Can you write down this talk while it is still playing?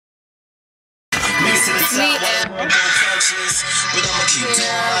But I'ma keep doing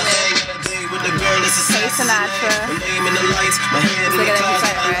my thing. Got a day with the girl, it's a Sinatra. My name in the lights, my head in the clouds.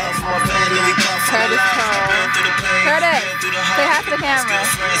 I love for my family, we pop for my life. Curtis, say hi to the camera.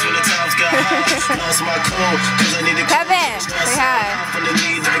 Kevin, say hi.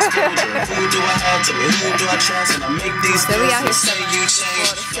 Who do I have to me? Who do I trust? And I make these So we out here say you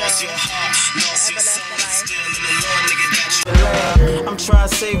change. Lost your heart, lost your soul. Still in the Lord, nigga, got you. I'm trying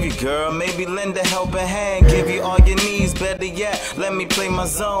to save you, girl. Maybe lend a helping hand. Give you all your needs. Better yet, let me play my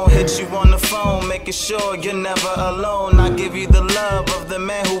zone. Hit you on the phone, making sure you're never alone. I give you the love of the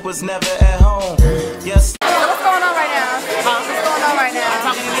man who was never at home. Yes. So what's going on right now? What's going on right now?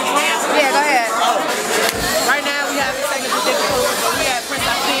 Yeah, go ahead. Right now we have technical difficulties, but we had Prince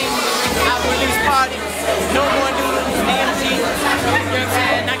Akeem our release party. No more noodles, AMG. You know what I'm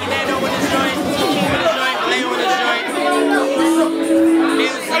saying? Knock your dad over this joint, King with this joint, Lay on this joint.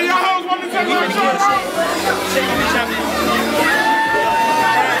 Hey, y'all hoes want to take my shit? Shit on the chopping.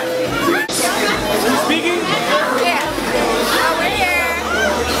 Speaking? Yeah. So we're here.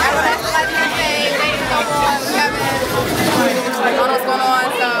 I was at the Light Cafe, waiting for Kevin. I don't know what's going on,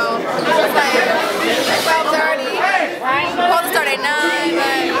 so it's like 12:30. Supposed to start at 9,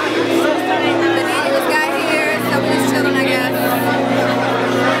 but the DJ just got here, so we're just chilling, I guess.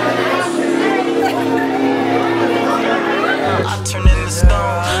 I turn into stone.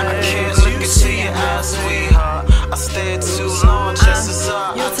 I can't look into your eyes, sweetheart. I stayed too long, just as I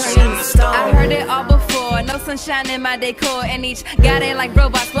turn into stone. I heard it all before, no sunshine in my decor. And each guy they like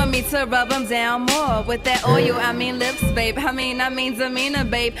robots want me to rub them down more. With that oil, I mean lips, babe. I mean Zamina,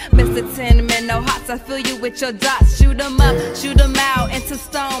 babe. Mr. 10 Men, no hots, I fill you with your dots. Shoot 'em up, shoot 'em out, into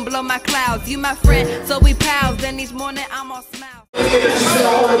stone, blow my clouds. You my friend, so we pals. Then each morning I'm all smiles.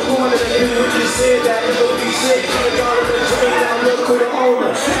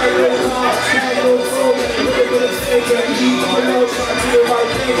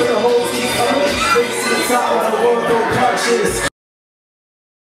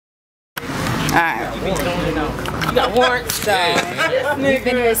 Alright. You got warrants. So, we've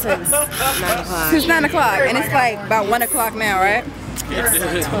been here since 9 o'clock. Since 9 o'clock, and it's like about 1 o'clock now, right?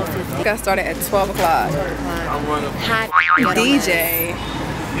 We got started at 12 o'clock. Hot DJ.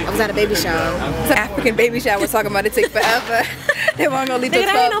 I was at a baby shower. It's an African baby shower. We're talking about it take forever. They weren't gonna leave till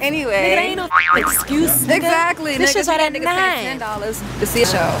 12 anyway. Nigga, that ain't no excuse. Nigga. Exactly. This shit started at nigga 9. $10 to see a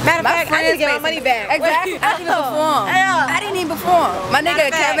show. Matter of fact, I need to get my money back. Exactly. I didn't even perform. I didn't even perform. My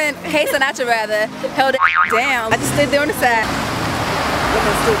nigga Kevin, Sinatra rather, held it down. I just stood there on the side.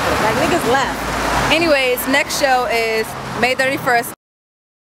 Looking stupid. Like niggas left. Anyways, next show is May 31st.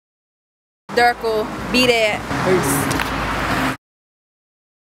 Dirkle, be there. Peace.